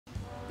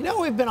You know,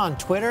 we've been on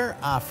Twitter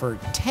for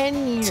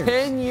 10 years.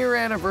 10-year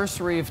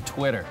anniversary of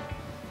Twitter.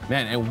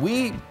 Man, and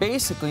we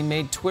basically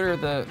made Twitter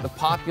the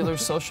popular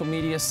social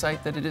media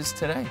site that it is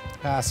today.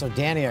 So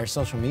Danny, our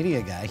social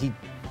media guy, he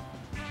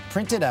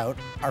printed out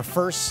our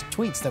first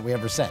tweets that we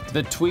ever sent.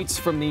 The tweets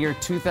from the year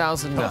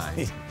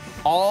 2009.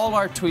 All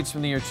our tweets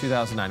from the year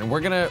 2009. And we're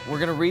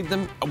gonna read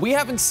them. We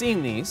haven't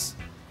seen these.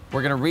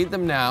 We're gonna read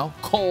them now,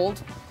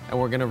 cold, and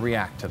we're gonna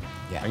react to them.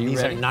 Yeah, are you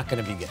these ready? are not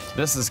going to be good.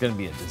 This is gonna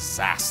be a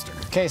disaster.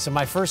 Okay, so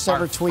my first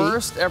ever tweet.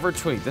 First ever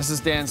tweet. This is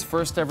Dan's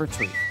first ever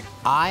tweet.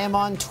 I am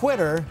on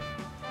Twitter.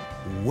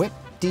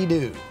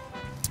 Whip-de-doo.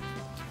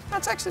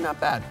 That's actually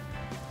not bad.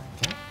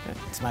 Okay,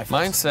 it's my first.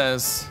 Mine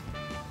says,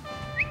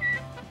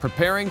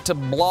 preparing to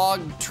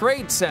blog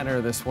Trade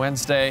Center this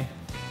Wednesday.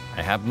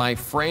 I have my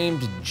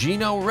framed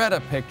Gino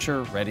Reda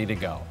picture ready to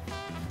go.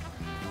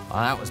 Well,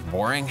 that was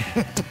boring.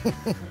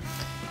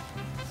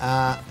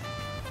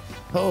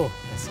 Oh,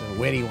 that's a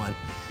witty one.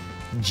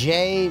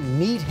 Jay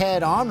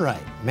Meathead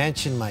Onright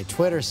mentioned my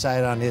Twitter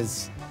site on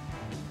his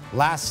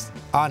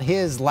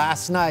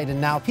last night, and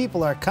now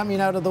people are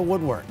coming out of the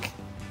woodwork.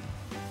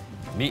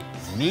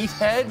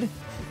 Meathead?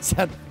 Is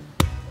that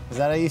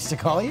how I used to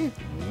call you?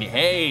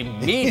 Hey,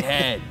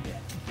 Meathead.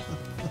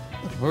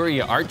 Where are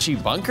you, Archie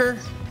Bunker?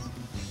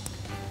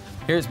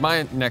 Here's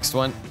my next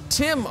one.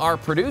 Tim, our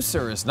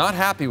producer, is not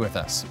happy with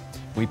us.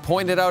 We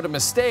pointed out a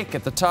mistake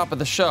at the top of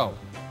the show.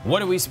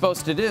 What are we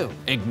supposed to do?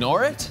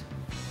 Ignore it?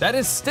 That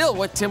is still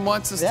what Tim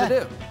wants us to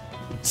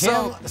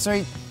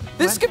do.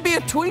 This could be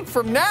a tweet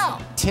from now.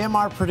 Tim,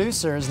 our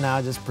producer, is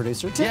now just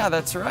Producer Tim. Yeah,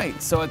 that's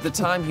right. So at the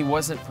time, he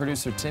wasn't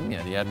Producer Tim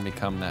yet. He hadn't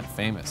become that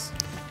famous.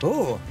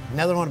 Ooh,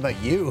 another one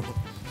about you.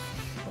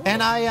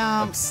 And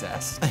I,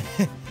 obsessed.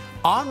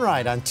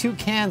 Onright on 2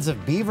 cans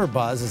of Beaver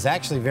Buzz is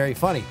actually very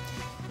funny.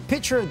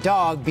 Picture a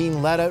dog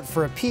being let out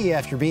for a pee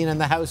after being in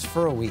the house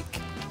for a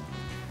week.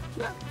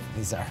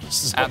 These are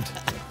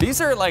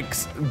These are like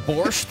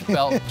Borscht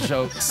Belt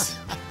jokes.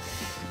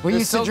 We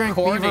used to drink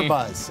corny. Beaver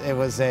Buzz. It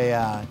was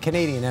a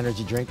Canadian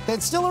energy drink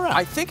that's still around.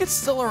 I think it's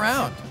still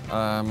around.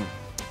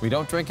 We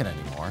don't drink it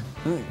anymore.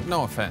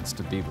 No offense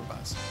to Beaver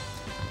Buzz.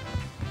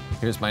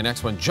 Here's my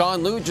next one.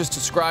 John Lou just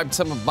described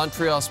some of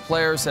Montreal's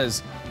players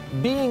as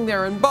being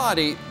there in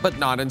body, but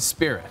not in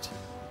spirit.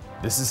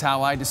 This is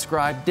how I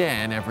describe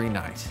Dan every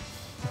night.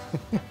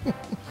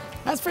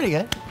 That's pretty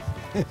good.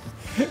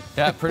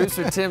 Yeah,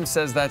 Producer Tim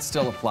says that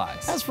still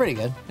applies. That's pretty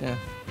good. Yeah.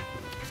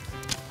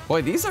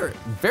 Boy, these are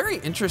very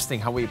interesting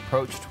how we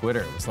approach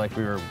Twitter. It was like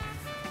we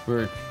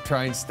were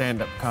trying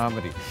stand-up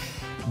comedy.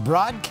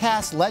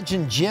 Broadcast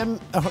legend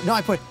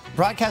I put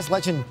broadcast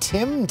legend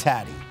Tim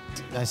Taddy.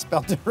 I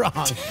spelled it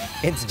wrong.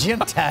 It's Jim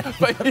Taddy.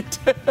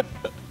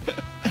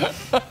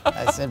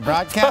 I said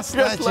broadcast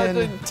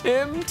legend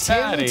Tim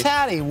Taddy. Tim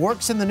Taddy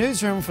works in the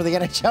newsroom for the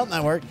NHL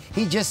Network.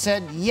 He just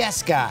said,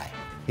 "Yes, guy,"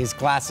 his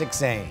classic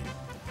saying.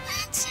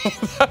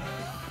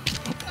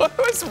 What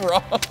was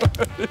wrong?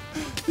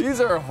 These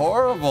are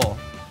horrible.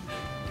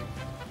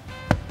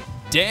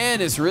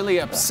 Dan is really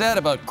upset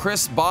about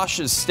Chris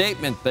Bosch's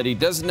statement that he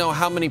doesn't know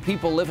how many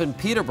people live in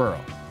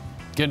Peterborough.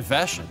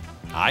 Confession,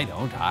 I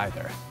don't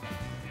either.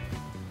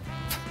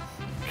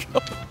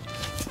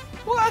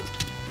 What?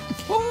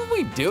 What were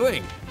we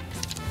doing?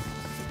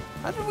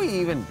 How are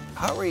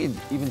we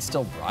even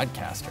still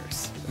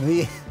broadcasters?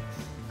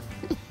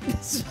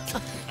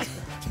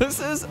 This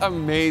is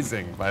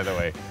amazing, by the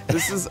way.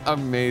 This is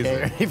amazing.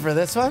 Okay, ready for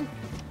this one?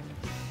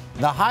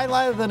 The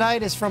highlight of the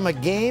night is from a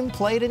game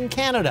played in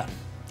Canada.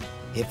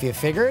 If you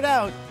figure it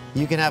out,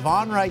 you can have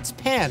Onright's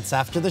pants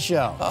after the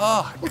show.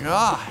 Oh,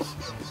 God.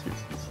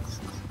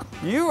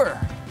 You were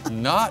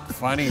not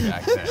funny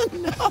back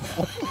then. No.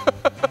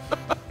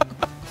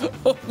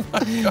 Oh,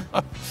 my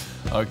God.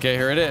 Okay,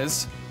 here it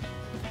is.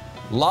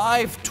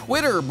 Live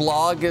Twitter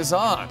blog is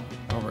on.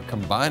 Oh, we're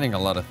combining a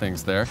lot of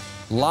things there.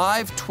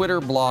 Live Twitter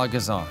blog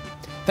is on.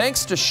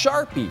 Thanks to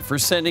Sharpie for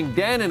sending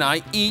Dan and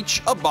I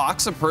each a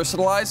box of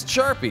personalized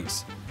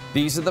Sharpies.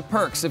 These are the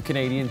perks of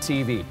Canadian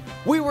TV.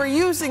 We were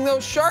using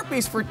those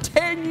Sharpies for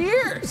 10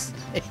 years.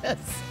 Yes.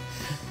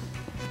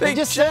 They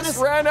just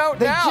ran out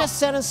now. They just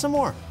sent us some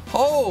more.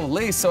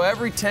 Holy, so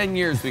every 10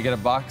 years we get a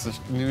box of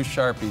new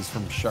Sharpies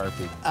from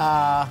Sharpie.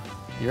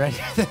 You ready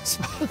for this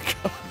one?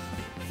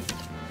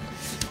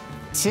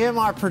 Tim,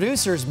 our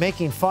producer, is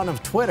making fun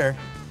of Twitter.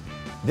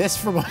 This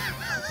from a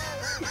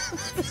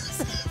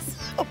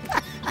so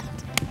bad.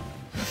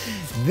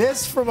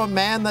 This from a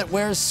man that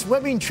wears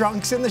swimming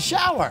trunks in the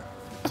shower.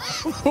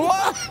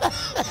 What?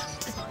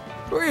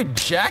 Who are you,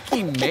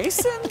 Jackie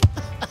Mason?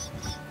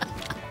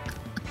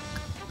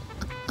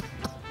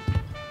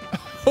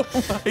 Oh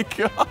my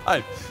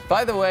God.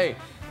 By the way,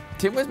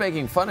 Tim was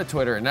making fun of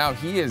Twitter, and now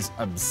he is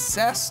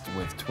obsessed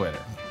with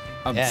Twitter.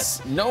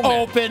 Yes. No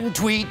man. Open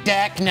tweet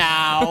deck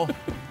now.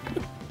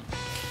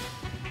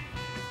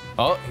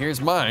 Oh,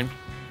 here's mine.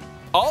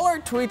 All our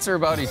tweets are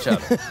about each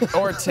other,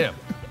 or Tim.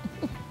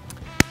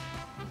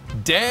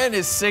 Dan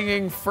is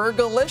singing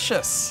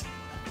Fergalicious.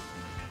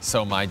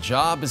 So my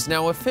job is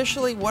now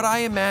officially what I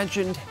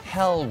imagined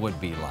hell would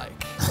be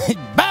like.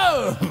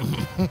 Boom!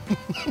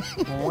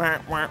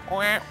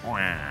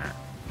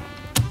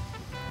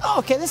 Oh,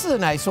 okay, this is a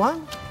nice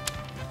one.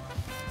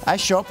 I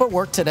show up at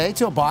work today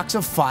to a box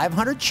of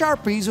 500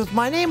 Sharpies with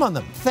my name on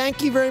them.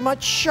 Thank you very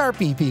much,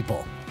 Sharpie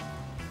people.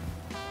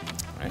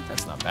 All right,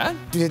 that's not bad.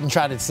 You didn't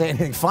try to say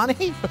anything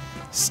funny.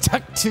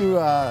 Stuck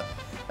to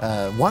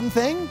one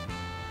thing.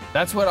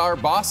 That's what our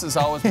bosses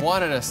always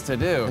wanted us to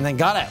do. And then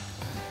got it.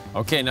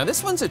 Okay, now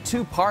this one's a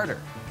two-parter.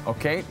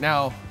 Okay,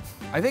 now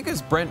I think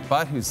it's Brent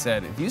Butt who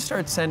said, if you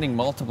start sending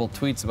multiple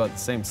tweets about the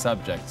same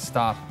subject,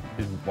 stop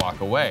and walk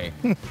away.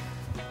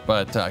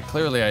 But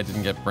clearly I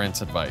didn't get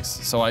Brent's advice.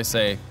 So I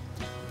say,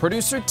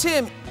 producer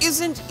Tim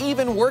isn't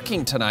even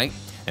working tonight,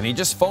 and he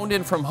just phoned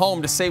in from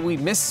home to say we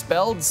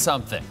misspelled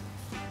something.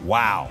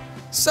 Wow.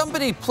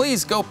 Somebody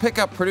please go pick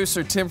up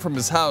producer Tim from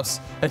his house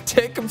and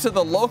take him to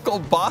the local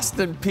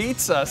Boston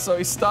Pizza so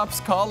he stops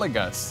calling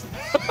us.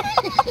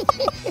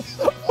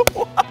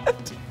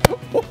 What?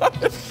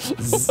 What?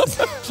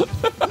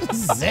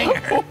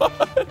 Zinger.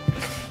 What?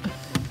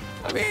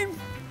 I mean,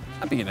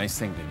 that'd be a nice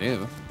thing to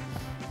do.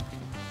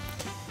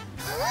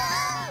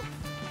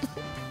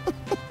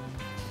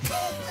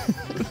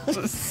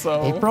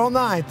 So... April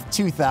 9th,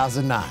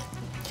 2009.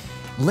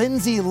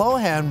 Lindsay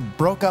Lohan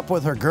broke up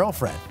with her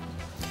girlfriend.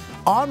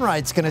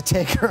 Onright's gonna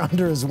take her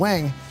under his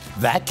wing.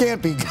 That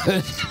can't be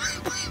good.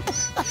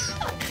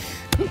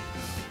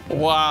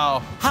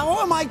 Wow. How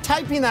am I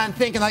typing that and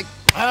thinking like,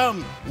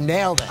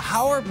 nailed it.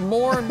 How are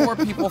more and more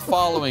people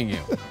following you?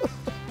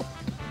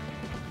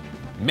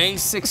 May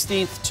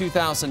 16th,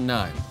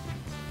 2009.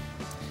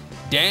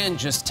 Dan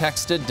just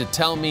texted to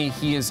tell me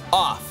he is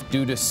off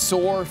due to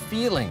sore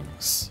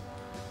feelings.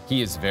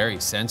 He is very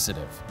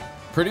sensitive.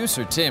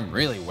 Producer Tim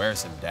really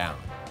wears him down.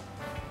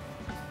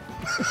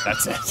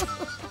 That's it.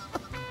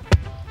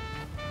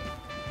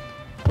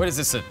 What is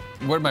this?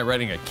 What am I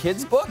writing? A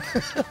kid's book?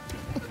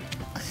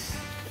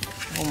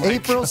 Oh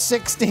April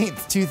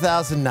 16th,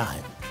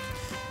 2009.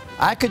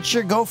 I could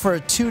sure go for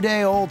a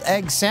 2-day-old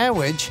egg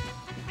sandwich.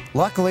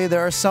 Luckily,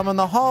 there are some in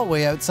the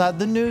hallway outside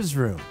the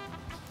newsroom.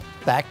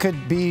 That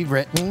could be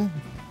written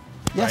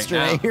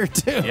yesterday here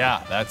too.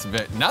 Yeah, that's a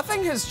bit.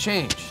 Nothing has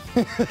changed.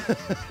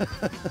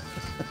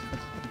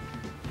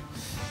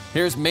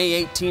 Here's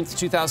May 18th,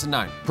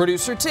 2009.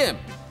 Producer Tim,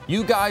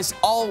 you guys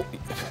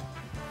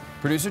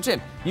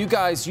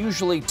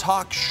usually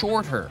talk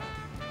shorter.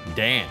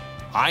 Dan,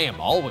 I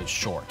am always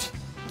short.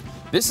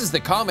 This is the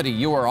comedy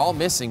you are all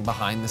missing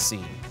behind the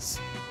scenes.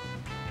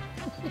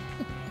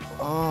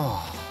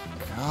 Oh,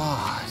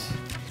 God.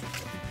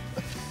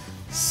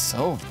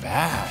 So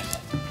bad.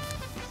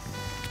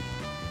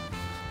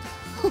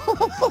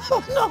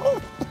 Oh,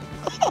 no.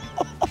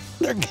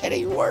 They're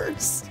getting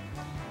worse.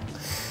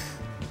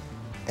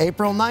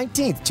 April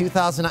 19th,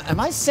 2009. Am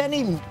I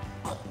sending...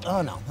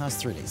 Oh, no. That was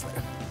 3 days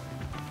later.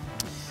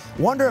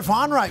 Wonder if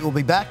Onright will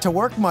be back to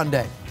work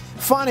Monday.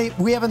 Funny,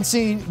 we haven't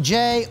seen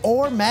Jay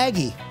or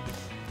Maggie.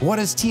 What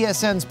is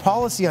TSN's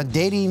policy on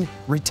dating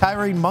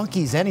retiring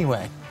monkeys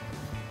anyway?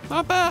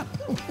 Not bad.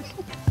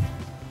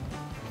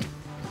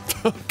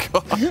 Oh,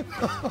 God.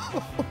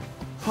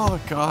 Oh,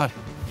 God.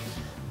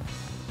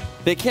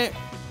 They can't...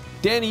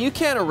 Danny, you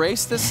can't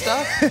erase this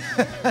stuff?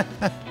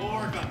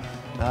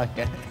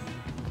 Okay.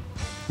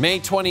 May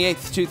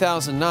 28th,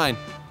 2009.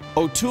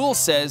 O'Toole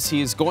says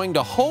he is going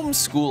to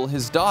homeschool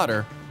his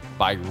daughter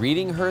by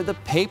reading her the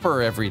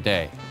paper every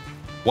day.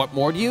 What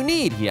more do you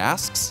need, he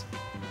asks.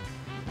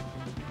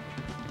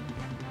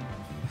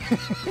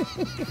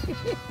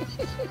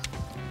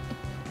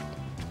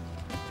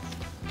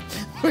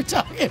 We're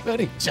talking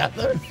about each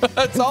other.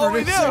 That's all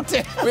we do.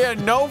 We had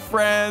no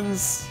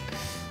friends.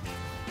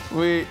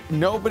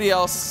 Nobody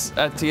else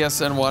at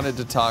TSN wanted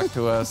to talk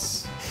to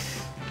us.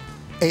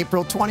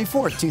 April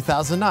 24th,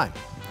 2009.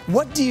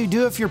 What do you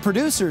do if your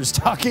producer is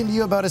talking to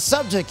you about a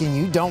subject and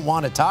you don't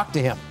want to talk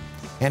to him?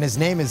 And his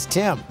name is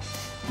Tim.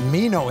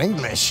 Me no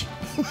English.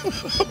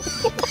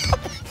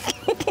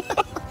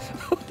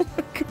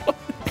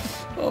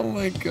 Oh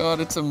my God,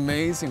 it's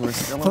amazing. We're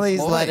still Please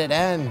employed. let it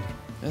end.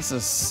 This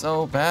is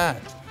so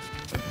bad.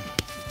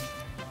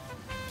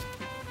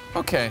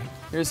 Okay,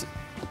 here's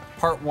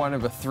part one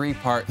of a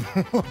 3-part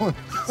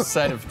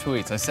set of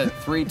tweets. I sent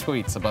 3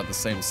 tweets about the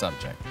same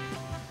subject.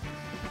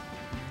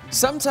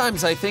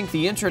 Sometimes I think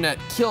the internet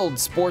killed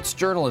sports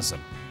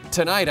journalism.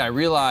 Tonight I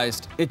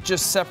realized it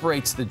just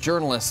separates the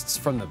journalists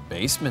from the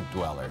basement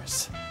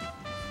dwellers.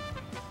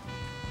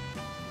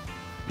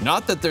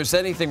 Not that there's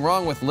anything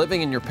wrong with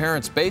living in your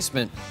parents'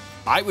 basement.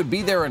 I would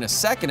be there in a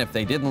second if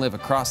they didn't live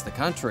across the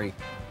country.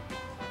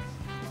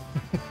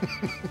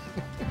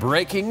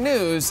 Breaking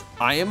news,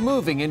 I am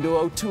moving into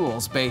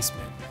O'Toole's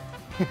basement.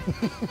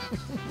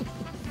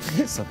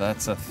 So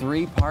that's a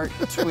 3-part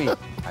tweet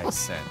I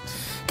sent.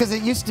 Because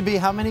it used to be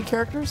how many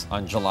characters?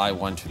 On July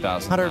 1,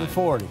 2009.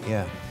 140,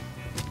 yeah.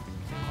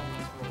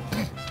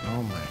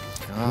 Oh my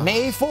God.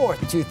 May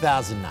 4th,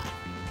 2009.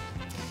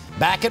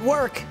 Back at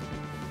work.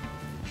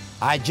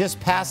 I just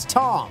passed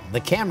Tom,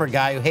 the camera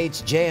guy who hates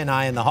Jay and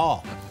I in the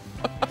hall.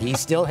 He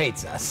still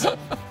hates us.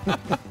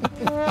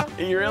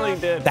 He really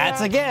did.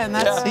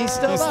 He's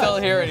still He's still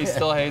here and he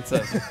still hates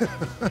us.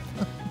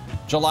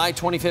 July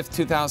 25th,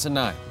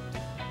 2009.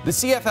 The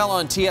CFL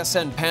on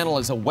TSN panel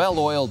is a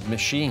well-oiled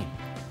machine.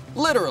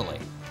 Literally.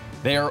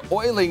 They are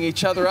oiling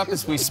each other up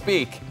as we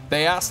speak.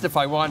 They asked if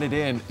I wanted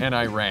in, and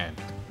I ran.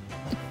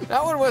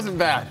 That one wasn't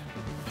bad.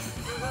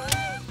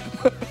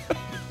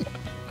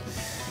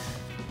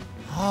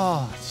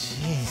 Oh,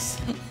 jeez.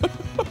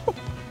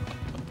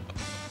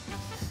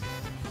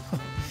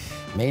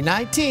 May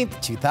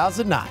 19th,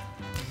 2009.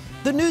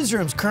 The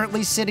newsroom's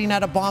currently sitting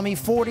at a balmy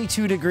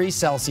 42 degrees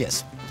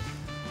Celsius.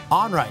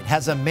 Onright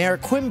has a Mayor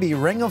Quimby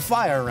ring of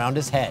fire around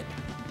his head.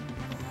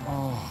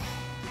 Oh.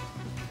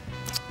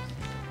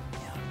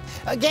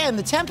 Yeah. Again,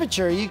 the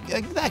temperature,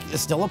 that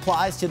still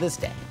applies to this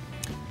day.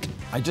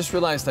 I just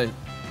realized that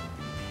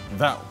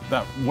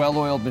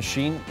well-oiled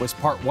machine was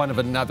part one of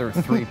another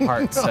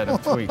three-part set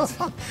of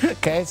tweets.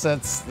 Okay, so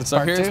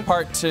here's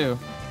part two.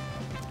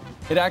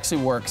 It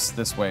actually works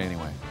this way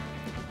anyway.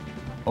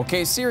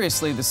 Okay,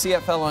 seriously, the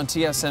CFL on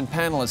TSN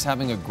panel is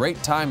having a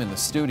great time in the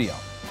studio.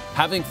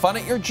 Having fun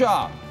at your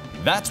job.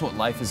 That's what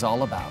life is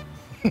all about.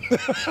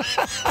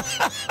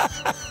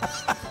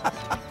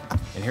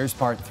 And here's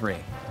part three.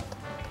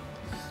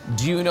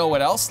 Do you know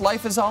what else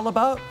life is all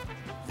about?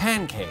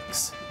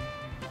 Pancakes.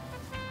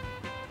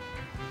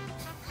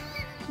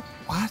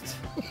 What?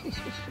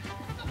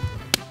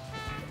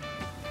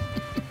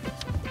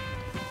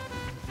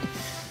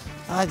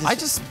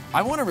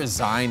 I want to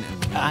resign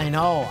and leave. I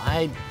know.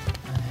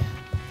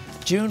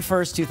 June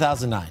 1st,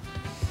 2009.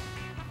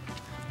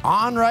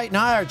 Onright and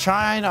I are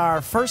trying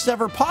our first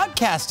ever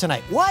podcast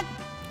tonight. What?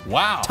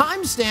 Wow.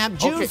 Timestamp,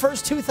 June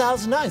 1st,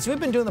 2009. So we've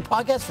been doing the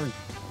podcast for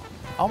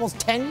almost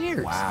 10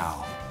 years.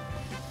 Wow.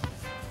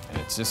 And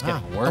it's just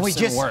getting worse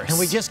and worse. And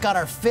we just got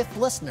our 5th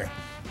listener.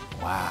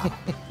 Wow.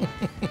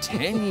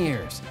 10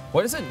 years.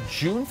 What is it?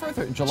 June 1st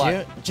or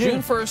July?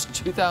 June 1st,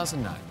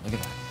 2009. Look at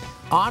that.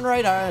 Onright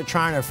and I are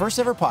trying our first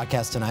ever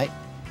podcast tonight.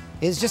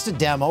 It's just a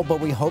demo, but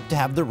we hope to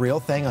have the real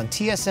thing on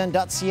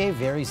tsn.ca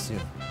very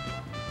soon.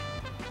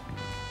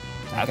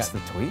 That's the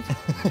tweet?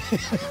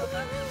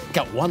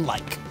 Got 1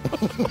 like.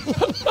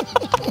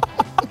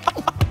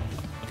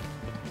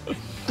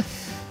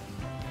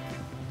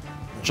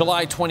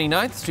 July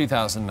 29th,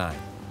 2009.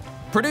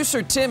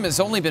 Producer Tim has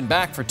only been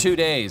back for 2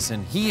 days,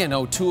 and he and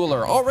O'Toole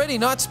are already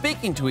not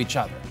speaking to each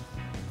other.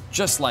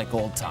 Just like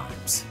old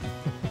times.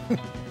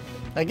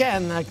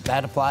 Again,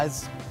 that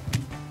applies.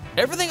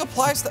 Everything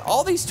applies to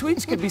all these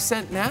tweets could be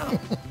sent now.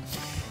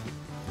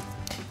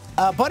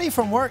 A buddy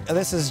from work,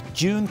 this is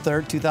June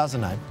 3rd,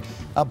 2009.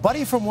 A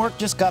buddy from work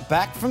just got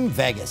back from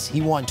Vegas.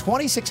 He won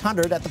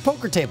 $2,600 at the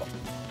poker table.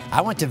 I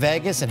went to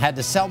Vegas and had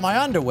to sell my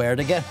underwear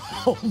to get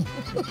home.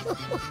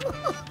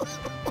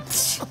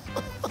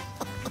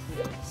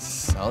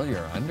 Sell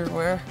your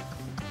underwear?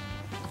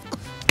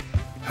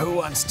 Who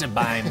wants to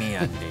buy me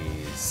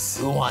undies?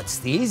 Who wants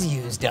these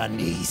used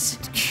undies?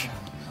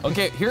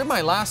 Okay, here are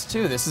my last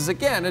two. This is,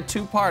 again, a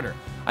two-parter.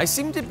 I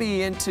seem to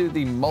be into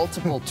the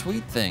multiple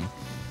tweet thing.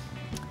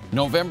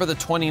 November the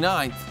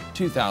 29th,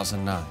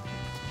 2009.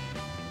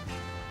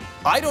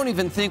 I don't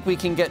even think we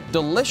can get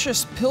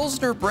delicious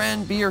Pilsner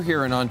brand beer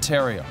here in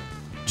Ontario.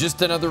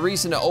 Just another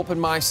reason to open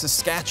my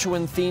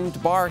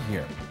Saskatchewan-themed bar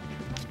here.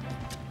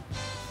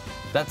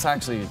 That's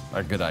actually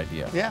a good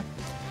idea. Yeah.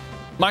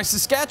 My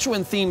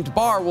Saskatchewan-themed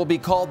bar will be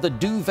called the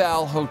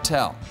Duval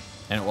Hotel,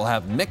 and it will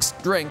have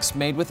mixed drinks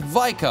made with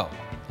Vico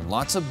and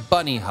lots of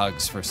bunny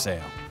hugs for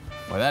sale.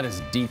 Boy, that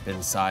is deep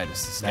inside a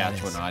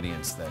Saskatchewan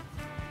audience that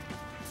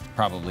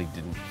probably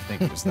didn't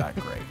think it was that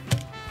great.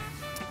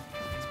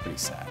 It's pretty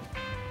sad.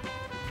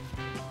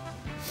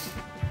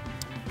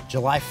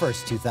 July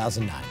 1st,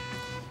 2009.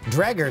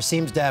 Dreger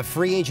seems to have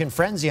free agent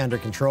frenzy under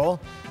control.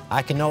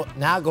 I can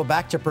now go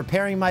back to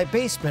preparing my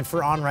basement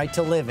for Onright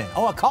to live in.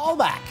 Oh, a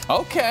callback.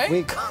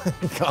 Okay.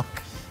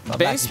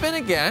 Basement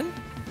again.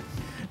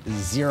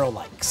 0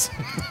 likes.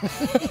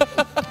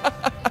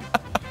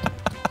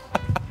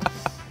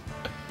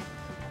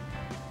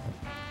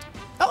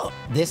 Oh,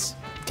 this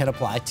can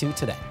apply to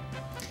today.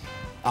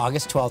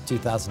 August 12th,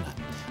 2009.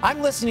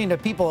 I'm listening to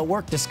people at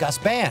work discuss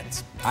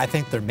bands. I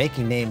think they're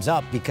making names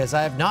up because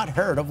I have not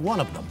heard of one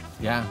of them.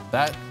 Yeah,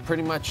 that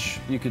pretty much,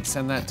 you could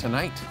send that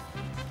tonight.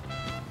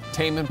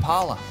 Tame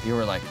Impala. You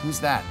were like, who's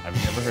that? I've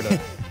never heard of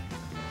that.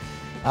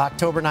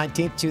 October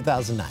 19th,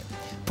 2009.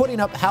 Putting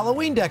up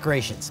Halloween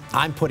decorations.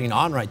 I'm putting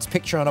Onright's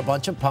picture on a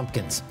bunch of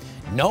pumpkins.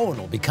 No one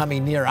will be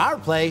coming near our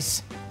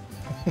place.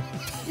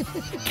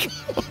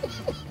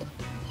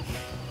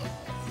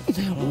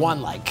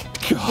 1 like.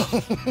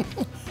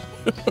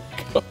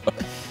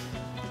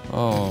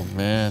 Oh,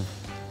 man.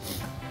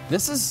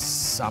 This is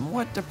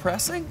somewhat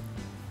depressing.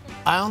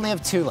 I only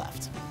have 2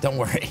 left. Don't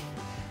worry.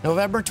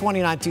 November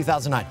 29,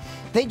 2009.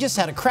 They just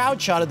had a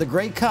crowd shot of the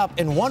Grey Cup,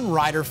 and one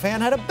Rider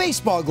fan had a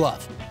baseball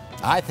glove.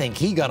 I think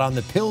he got on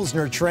the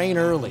Pilsner train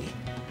early.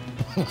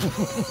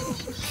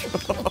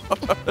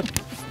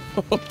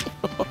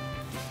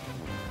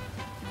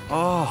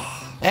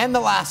 Oh. And the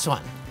last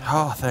one.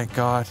 Oh, thank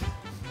God.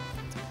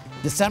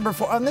 December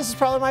 4th, and this is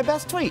probably my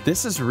best tweet.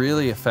 This has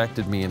really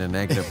affected me in a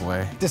negative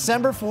way.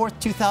 December 4th,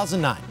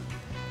 2009.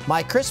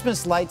 My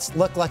Christmas lights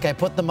look like I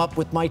put them up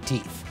with my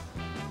teeth.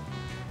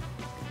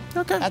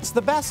 Okay. That's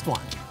the best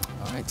one.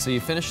 All right, so you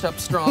finished up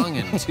strong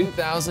in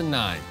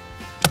 2009.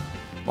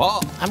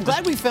 Well, I'm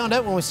glad we found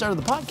out when we started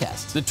the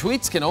podcast. the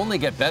tweets can only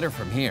get better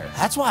from here.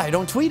 That's why I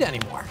don't tweet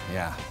anymore.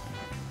 Yeah,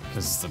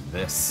 because of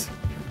this.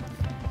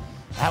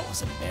 That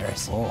was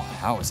embarrassing. Oh,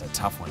 that was a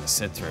tough one to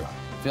sit through.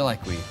 I feel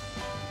like we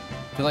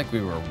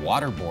were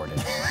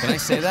waterboarded. Can I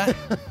say that?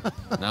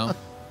 No?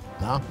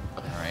 No?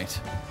 All right.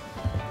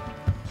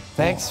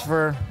 Thanks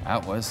for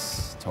That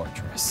was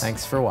torturous.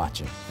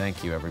 watching.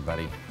 Thank you,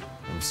 everybody.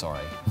 I'm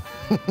sorry.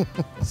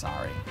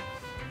 Sorry.